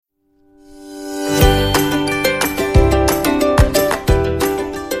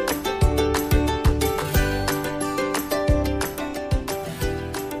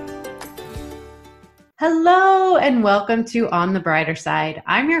and welcome to On the Brighter Side.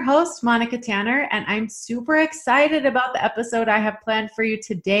 I'm your host, Monica Tanner, and I'm super excited about the episode I have planned for you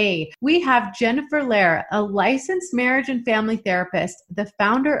today. We have Jennifer Lehr, a licensed marriage and family therapist, the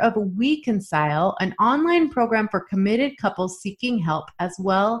founder of WeConcile, an online program for committed couples seeking help, as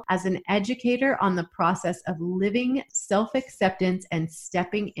well as an educator on the process of living self-acceptance and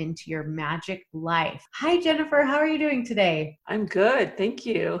stepping into your magic life. Hi, Jennifer. How are you doing today? I'm good. Thank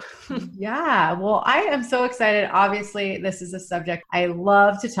you. Yeah, well, I am so excited. Obviously, this is a subject I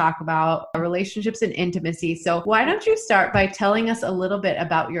love to talk about, relationships and intimacy. So why don't you start by telling us a little bit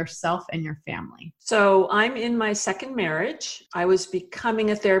about yourself and your family? So I'm in my second marriage. I was became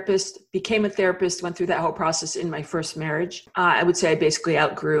a therapist, went through that whole process in my first marriage. I would say I basically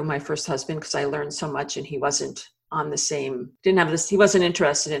outgrew my first husband because I learned so much and he wasn't he wasn't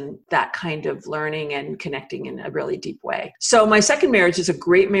interested in that kind of learning and connecting in a really deep way. So my second marriage is a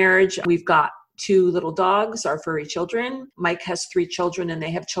great marriage. We've got 2 little dogs, our furry children. Mike has 3 children and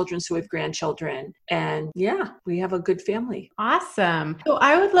they have children, so we have grandchildren. And yeah, we have a good family. Awesome. So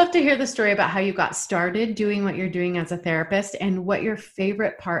I would love to hear the story about how you got started doing what you're doing as a therapist and what your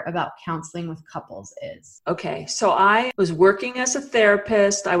favorite part about counseling with couples is. Okay, so I was working as a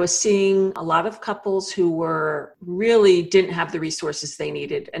therapist. I was seeing a lot of couples who really didn't have the resources they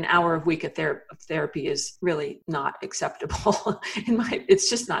needed. An hour a week of therapy is really not acceptable. It's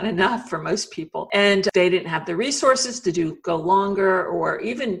just not enough for most people. And they didn't have the resources to go longer, or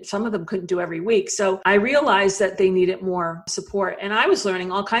even some of them couldn't do every week. So I realized that they needed more support. And I was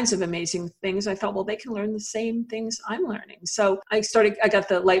learning all kinds of amazing things. I thought, well, they can learn the same things I'm learning. So I got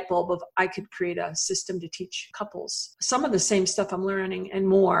the light bulb of I could create a system to teach couples some of the same stuff I'm learning and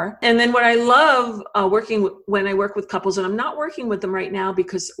more. And then what I love when I work with couples, and I'm not working with them right now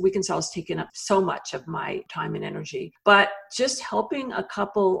because WeConcile has taken up so much of my time and energy, but just helping a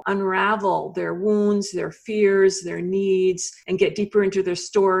couple unravel their wounds, their fears, their needs, and get deeper into their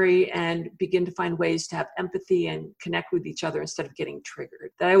story and begin to find ways to have empathy and connect with each other instead of getting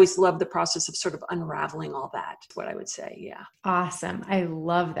triggered. I always love the process of sort of unraveling all that, what I would say. Yeah. Awesome. I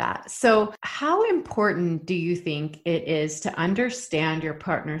love that. So how important do you think it is to understand your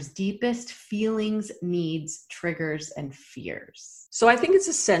partner's deepest feelings, needs, triggers, and fears? So I think it's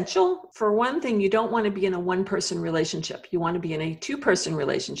essential. For one thing, you don't want to be in a one-person relationship. You want to be in a 2-person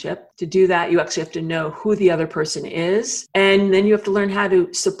relationship. To do that, you actually have to know who the other person is. And then you have to learn how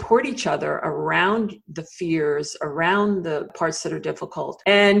to support each other around the fears, around the parts that are difficult.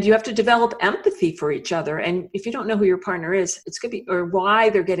 And you have to develop empathy for each other. And if you don't know who your partner is, it's going to be, or why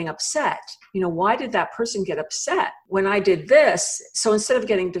they're getting upset. Why did that person get upset when I did this? So instead of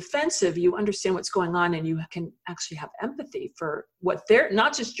getting defensive, you understand what's going on and you can actually have empathy for what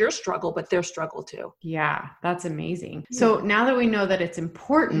not just your struggle, but their struggle too. Yeah, that's amazing. So now that we know that it's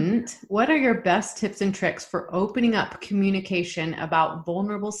important, what are your best tips and tricks for opening up communication about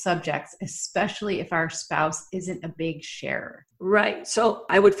vulnerable subjects, especially if our spouse isn't a big sharer? Right. So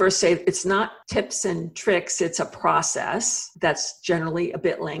I would first say it's not tips and tricks. It's a process that's generally a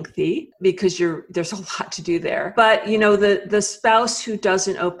bit lengthy because there's a lot to do there. But, the spouse who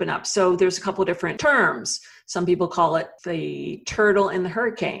doesn't open up. So there's a couple of different terms. Some people call it the turtle and the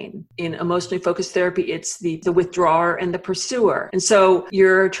hurricane. In emotionally focused therapy, it's the withdrawer and the pursuer. And so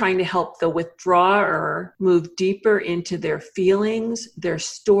you're trying to help the withdrawer move deeper into their feelings, their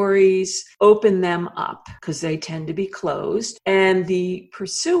stories, open them up because they tend to be closed. And the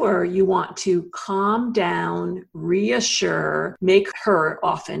pursuer, you want to calm down, reassure, make her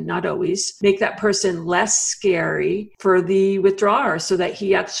often, not always, make that person less scary for the withdrawer so that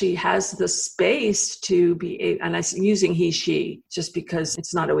he actually has the space to be, and I'm using he, she, just because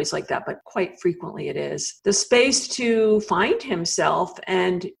it's not always like that, but quite frequently it is, the space to find himself.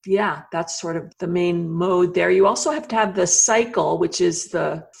 And yeah, that's sort of the main mode there. You also have to have the cycle, which is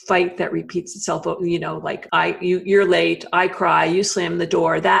the fight that repeats itself, like you're late, I cry, you slam the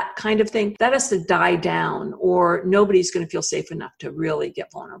door, that kind of thing. That has to die down or nobody's going to feel safe enough to really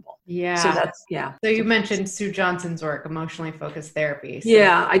get vulnerable. Yeah. So that's, yeah. So you mentioned Sue Johnson's work, emotionally focused therapy. So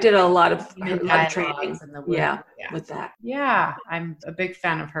yeah, I did a lot of training. With that. Yeah, I'm a big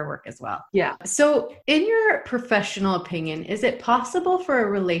fan of her work as well. Yeah. So in your professional opinion, is it possible for a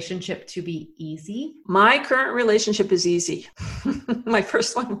relationship to be easy? My current relationship is easy. My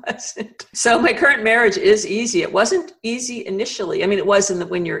first one wasn't. So my current marriage is easy. It wasn't easy initially. I mean, it was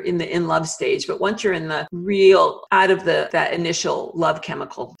when you're in the in-love stage, but once you're in the real, out of that initial love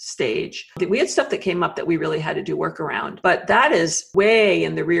chemical stage, we had stuff that came up that we really had to do work around, but that is way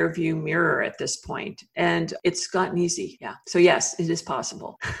in the rear view mirror at this point. And it's gotten easy. Yeah. So yes, it is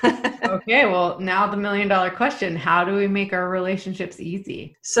possible. Okay. Well, now the $1 million question, how do we make our relationships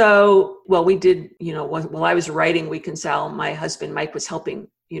easy? So, well, we did, while I was writing We Can Sell, my husband, Mike, was helping,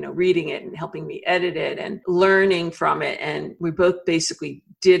 reading it and helping me edit it and learning from it. And we both basically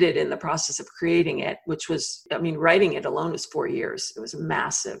did it in the process of creating it, which was, writing it alone was 4 years. It was a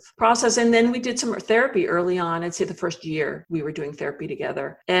massive process. And then we did some therapy early on. I'd say the first year we were doing therapy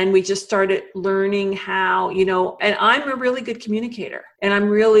together. And we just started learning how, and I'm a really good communicator and I'm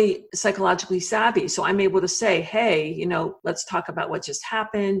really psychologically savvy. So I'm able to say, hey, let's talk about what just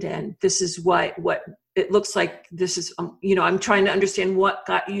happened. And this is what it looks like. This is, I'm trying to understand what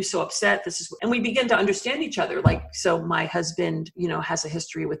got you so upset. And we begin to understand each other. So my husband, has a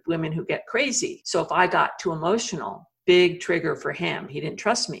history with women who get crazy. So if I got too emotional, big trigger for him. He didn't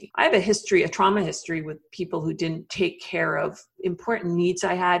trust me. I have a trauma history with people who didn't take care of important needs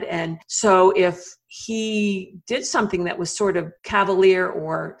I had. And so if he did something that was sort of cavalier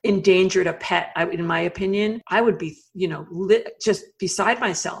or endangered a pet, in my opinion, I would be, just beside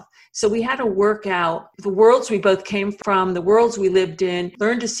myself. So we had to work out the worlds we both came from, the worlds we lived in,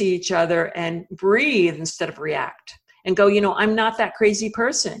 learn to see each other and breathe instead of react. And go, I'm not that crazy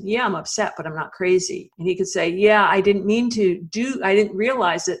person. Yeah, I'm upset, but I'm not crazy. And he could say, yeah, I didn't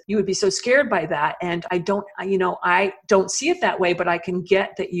realize that you would be so scared by that. And I don't see it that way, but I can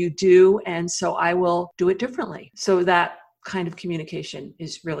get that you do. And so I will do it differently. So that kind of communication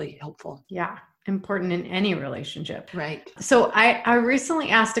is really helpful. Yeah. Important in any relationship. Right. So I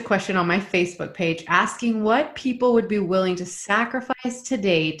recently asked a question on my Facebook page asking what people would be willing to sacrifice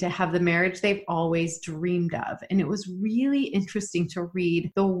today to have the marriage they've always dreamed of. And it was really interesting to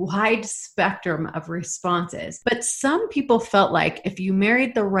read the wide spectrum of responses. But some people felt like if you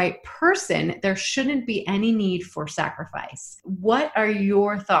married the right person, there shouldn't be any need for sacrifice. What are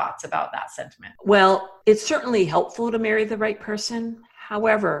your thoughts about that sentiment? Well, it's certainly helpful to marry the right person.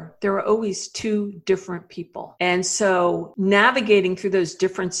 However, there are always two different people. And so navigating through those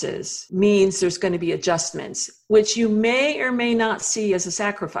differences means there's going to be adjustments, which you may or may not see as a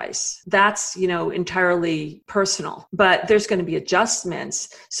sacrifice. That's, entirely personal, but there's going to be adjustments.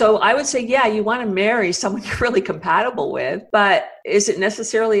 So I would say, yeah, you want to marry someone you're really compatible with, but is it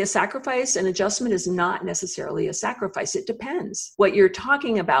necessarily a sacrifice? An adjustment is not necessarily a sacrifice. It depends what you're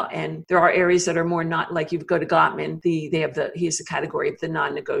talking about. And there are areas that are more not, like you go to Gottman, he has a category of the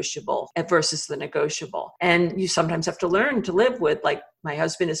non-negotiable versus the negotiable. And you sometimes have to learn to live with, like, my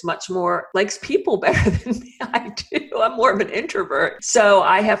husband is much more likes people better than me. I do. I'm more of an introvert. So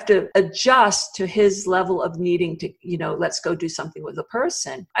I have to adjust to his level of needing to, let's go do something with a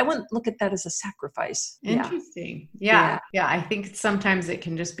person. I wouldn't look at that as a sacrifice. Interesting. Yeah. I think sometimes it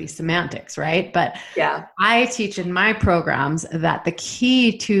can just be semantics, right? But yeah, I teach in my programs that the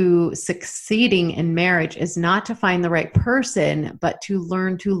key to succeeding in marriage is not to find the right person, but to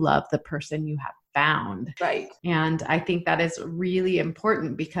learn to love the person you have found. Right. And I think that is really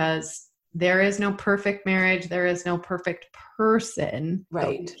important because there is no perfect marriage. There is no perfect person.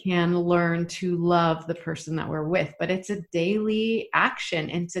 Right. We can learn to love the person that we're with, but it's a daily action.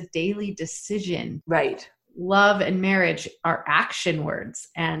 And it's a daily decision. Right. Love and marriage are action words,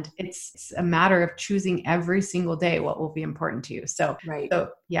 and it's a matter of choosing every single day what will be important to you. So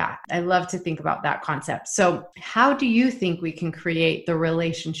yeah, I love to think about that concept. So how do you think we can create the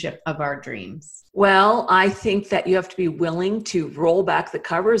relationship of our dreams? Well, I think that you have to be willing to roll back the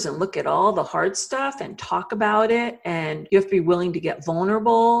covers and look at all the hard stuff and talk about it. And you have to be willing to get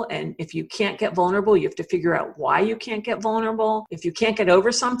vulnerable. And if you can't get vulnerable, you have to figure out why you can't get vulnerable. If you can't get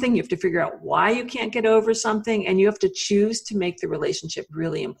over something, you have to figure out why you can't get over something. And you have to choose to make the relationship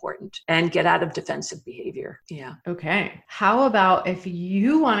really important and get out of defensive behavior. Yeah. Okay. How about if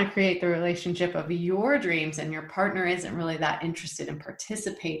you want to create the relationship of your dreams and your partner isn't really that interested in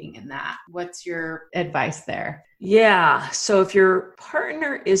participating in that? What's your advice there? Yeah. So if your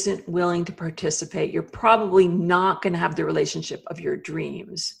partner isn't willing to participate, you're probably not going to have the relationship of your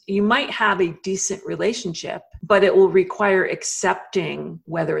dreams. You might have a decent relationship, but it will require accepting,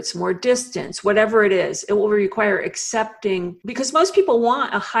 whether it's more distance, whatever it is, it will require accepting, because most people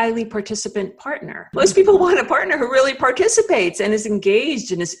want a highly participant partner. Most people want a partner who really participates and is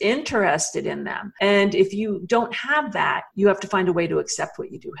engaged and is interested in them. And if you don't have that, you have to find a way to accept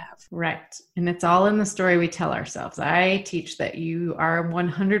what you do have. Right. And it's all in the story we tell ourselves. I teach that you are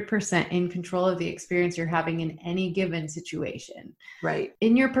 100% in control of the experience you're having in any given situation. Right.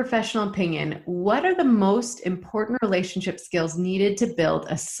 In your professional opinion, what are the most important important relationship skills needed to build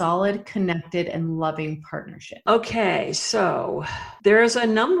a solid, connected, and loving partnership? Okay, so there's a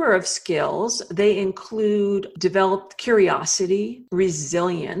number of skills. They include developed curiosity,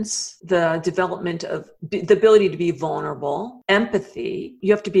 resilience, the development of the ability to be vulnerable, empathy.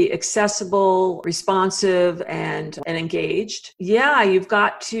 You have to be accessible, responsive, and engaged. Yeah, you've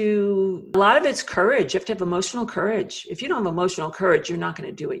got to, a lot of it's courage. You have to have emotional courage. If you don't have emotional courage, you're not going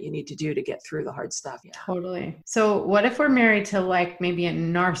to do what you need to do to get through the hard stuff. Yeah. Totally. So what if we're married to like maybe a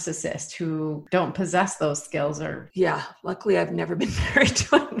narcissist who don't possess those skills or? Yeah, luckily I've never been married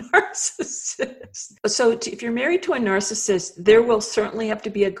to a narcissist. So if you're married to a narcissist, there will certainly have to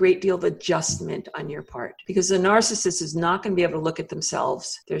be a great deal of adjustment on your part because the narcissist is not going to be able to look at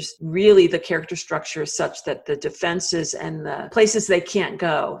themselves. There's really the character structure is such that the defenses and the places they can't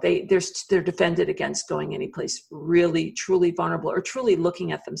go, they're defended against going any place really, truly vulnerable or truly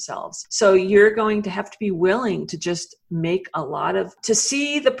looking at themselves. So you're going to have to be willing to just make to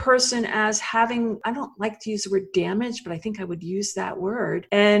see the person as having, I don't like to use the word damage, but I think I would use that word.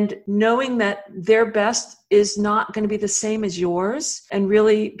 And knowing that their best is not going to be the same as yours and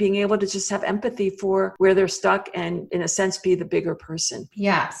really being able to just have empathy for where they're stuck and in a sense be the bigger person.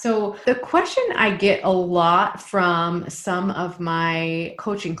 Yeah. So the question I get a lot from some of my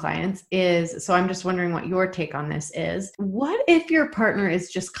coaching clients is, so I'm just wondering what your take on this is. What if your partner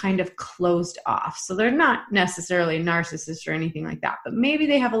is just kind of closed off? So they're not necessarily a narcissist or anything like that, but maybe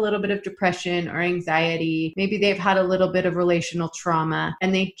they have a little bit of depression or anxiety. Maybe they've had a little bit of relational trauma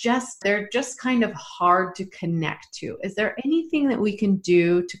and they're just kind of hard to connect to. Is there anything that we can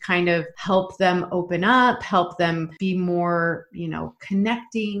do to kind of help them open up, help them be more,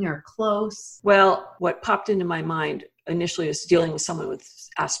 connecting or close? Well, what popped into my mind initially was dealing with someone with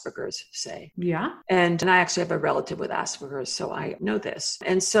Asperger's, say. Yeah. And I actually have a relative with Asperger's, so I know this.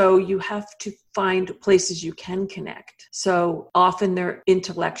 And so you have to find places you can connect. So often they're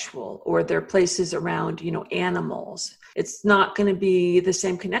intellectual or they're places around, animals. It's not going to be the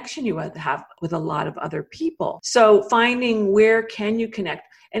same connection you would have with a lot of other people. So finding where can you connect?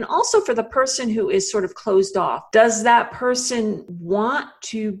 And also for the person who is sort of closed off, does that person want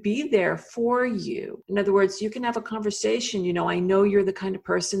to be there for you? In other words, you can have a conversation, I know you're the kind of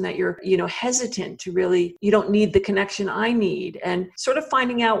person that you're, hesitant to really, you don't need the connection I need. And sort of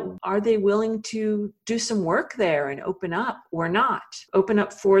finding out, are they willing to do some work there and open up or not? Open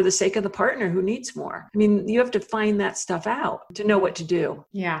up for the sake of the partner who needs more. I mean, you have to find that stuff out to know what to do.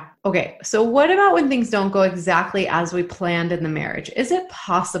 Yeah. Okay. So what about when things don't go exactly as we planned in the marriage? Is it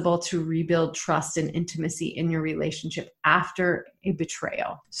possible to rebuild trust and intimacy in your relationship after a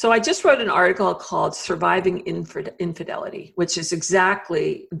betrayal? So I just wrote an article called Surviving Infidelity, which is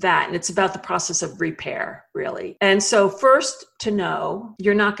exactly that. And it's about the process of repair, really. And so first to know,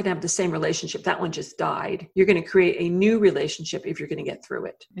 you're not going to have the same relationship. That one just died. You're going to create a new relationship if you're going to get through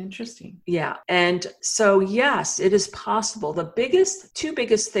it. Interesting. Yeah. And so, yes, it is possible. The two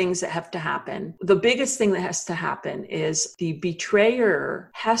biggest things that have to happen, the biggest thing that has to happen is the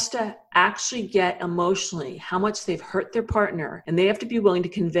betrayer has to actually get emotionally how much they've hurt their partner, and they have to be willing to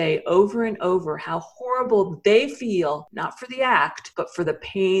convey over and over how horrible they feel, not for the act, but for the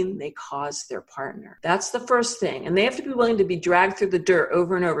pain they caused their partner. That's the first thing. And they have to be willing to be dragged through the dirt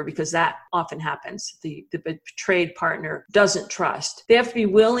over and over because that often happens. The betrayed partner doesn't trust. They have to be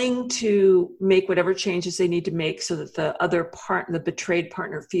willing to make whatever changes they need to make so that the betrayed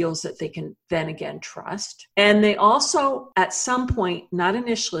partner feels that they can then again trust. And they also, at some point, not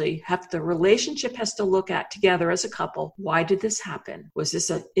initially, the relationship has to look at together as a couple. Why did this happen? Was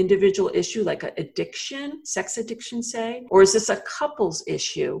this an individual issue like an addiction, sex addiction, say? Or is this a couple's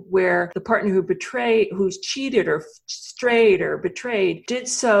issue where the partner who's cheated or strayed or betrayed did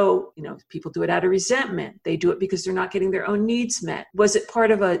so, people do it out of resentment. They do it because they're not getting their own needs met. Was it part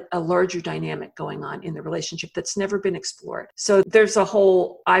of a larger dynamic going on in the relationship that's never been explored? So there's a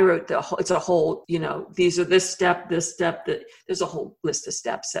whole, it's a whole, these are this step, that there's a whole list of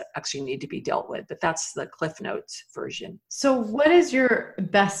steps that actually need to be dealt with, but that's the Cliff Notes version. So what is your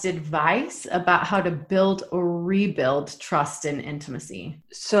best advice about how to build or rebuild trust and intimacy?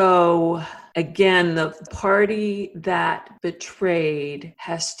 So again, the party that betrayed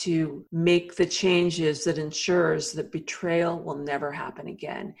has to make the changes that ensures that betrayal will never happen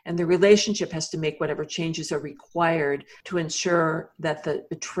again. And the relationship has to make whatever changes are required to ensure that the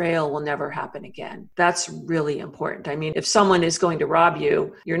betrayal will never happen again. That's really important. I mean, if someone is going to rob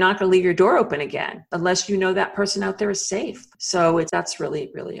you, you're not going to leave your door open again unless you know that person out there is safe. So that's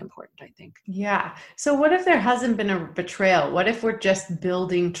really, really important, I think. Yeah. So what if there hasn't been a betrayal? What if we're just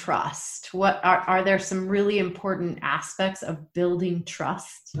building trust? what are there some really important aspects of building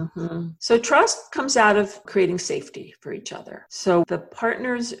trust? Mm-hmm. So trust comes out of creating safety for each other. So the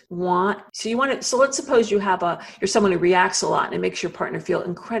partners so let's suppose you're someone who reacts a lot and it makes your partner feel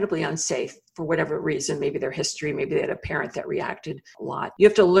incredibly unsafe for whatever reason, maybe their history, maybe they had a parent that reacted a lot. You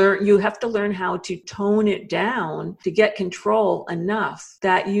have to learn how to tone it down to get control enough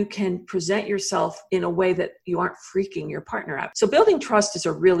that you can present yourself in a way that you aren't freaking your partner out. So building trust is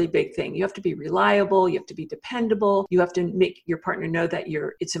a really big thing. You have to be reliable. You have to be dependable. You have to make your partner know that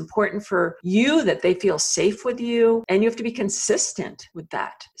it's important for you that they feel safe with you, and you have to be consistent with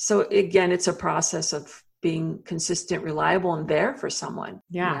that. So again, it's a process of being consistent, reliable, and there for someone.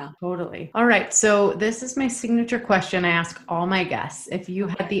 Yeah, totally. All right. So this is my signature question I ask all my guests. If you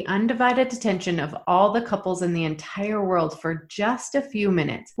had the undivided attention of all the couples in the entire world for just a few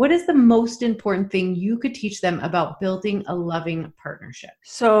minutes, what is the most important thing you could teach them about building a loving partnership?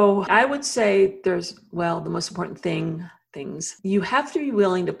 So I would say the most important things. You have to be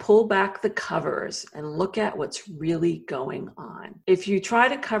willing to pull back the covers and look at what's really going on. If you try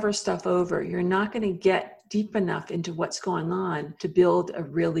to cover stuff over, you're not going to get deep enough into what's going on to build a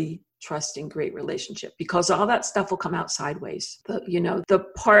really trusting, great relationship, because all that stuff will come out sideways. The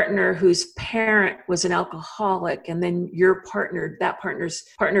partner whose parent was an alcoholic, and then that partner's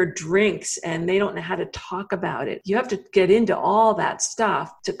partner drinks and they don't know how to talk about it. You have to get into all that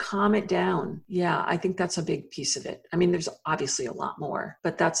stuff to calm it down. Yeah, I think that's a big piece of it. I mean, there's obviously a lot more,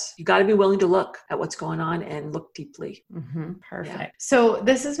 but you got to be willing to look at what's going on and look deeply. Mm-hmm. Perfect. Yeah. So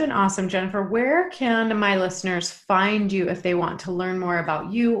this has been awesome, Jennifer. Where can my listeners find you if they want to learn more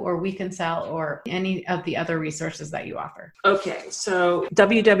about you or WeConsile or any of the other resources that you offer? Okay, so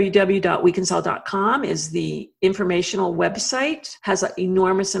www.weconsile.com is the informational website. Has an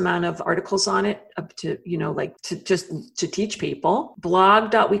enormous amount of articles on it up to, to teach people.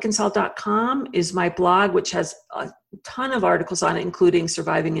 Blog.weconsile.com is my blog, which has a ton of articles on it, including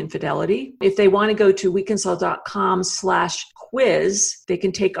surviving infidelity. If they want to go to weconsile.com/quiz, they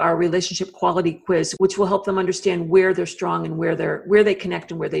can take our relationship quality quiz, which will help them understand where they're strong and where they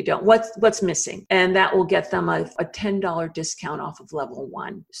connect and where they don't, what's missing. And that will get them a $10 discount off of level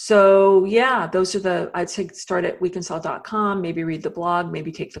 1. So yeah, those are I'd say start at weconsile.com, maybe read the blog,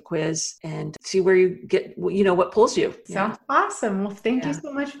 maybe take the quiz and see where you get, what pulls you. Sounds awesome. Well, thank you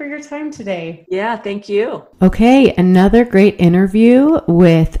so much for your time today. Yeah, thank you. Okay, another great interview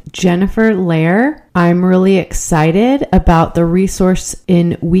with Jennifer Lehr. I'm really excited about the resource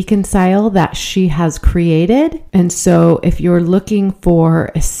in WeConsile that she has created. And so if you're looking for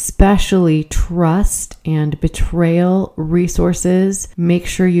especially trust and betrayal resources, make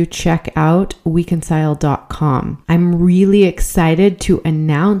sure you check out weconsile.com. I'm really excited to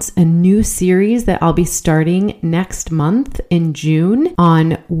announce a new series that I'll be starting next month in June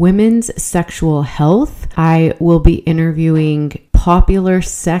on women's sexual health. I will be interviewing popular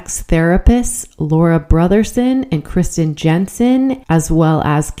sex therapists Laura Brotherson and Kristen Jensen, as well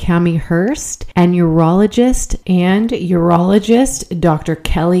as Cami Hurst, and urologist Dr.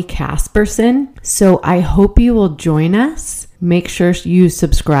 Kelly Casperson. So I hope you will join us. Make sure you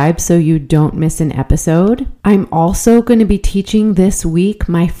subscribe so you don't miss an episode. I'm also going to be teaching this week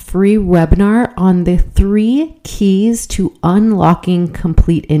my free webinar on the 3 keys to unlocking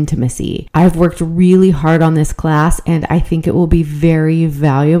complete intimacy. I've worked really hard on this class and I think it will be very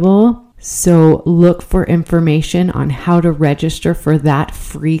valuable. So look for information on how to register for that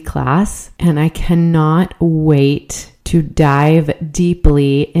free class. And I cannot wait to dive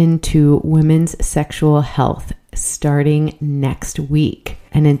deeply into women's sexual health starting next week.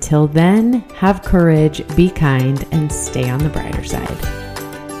 And until then, have courage, be kind, and stay on the brighter side.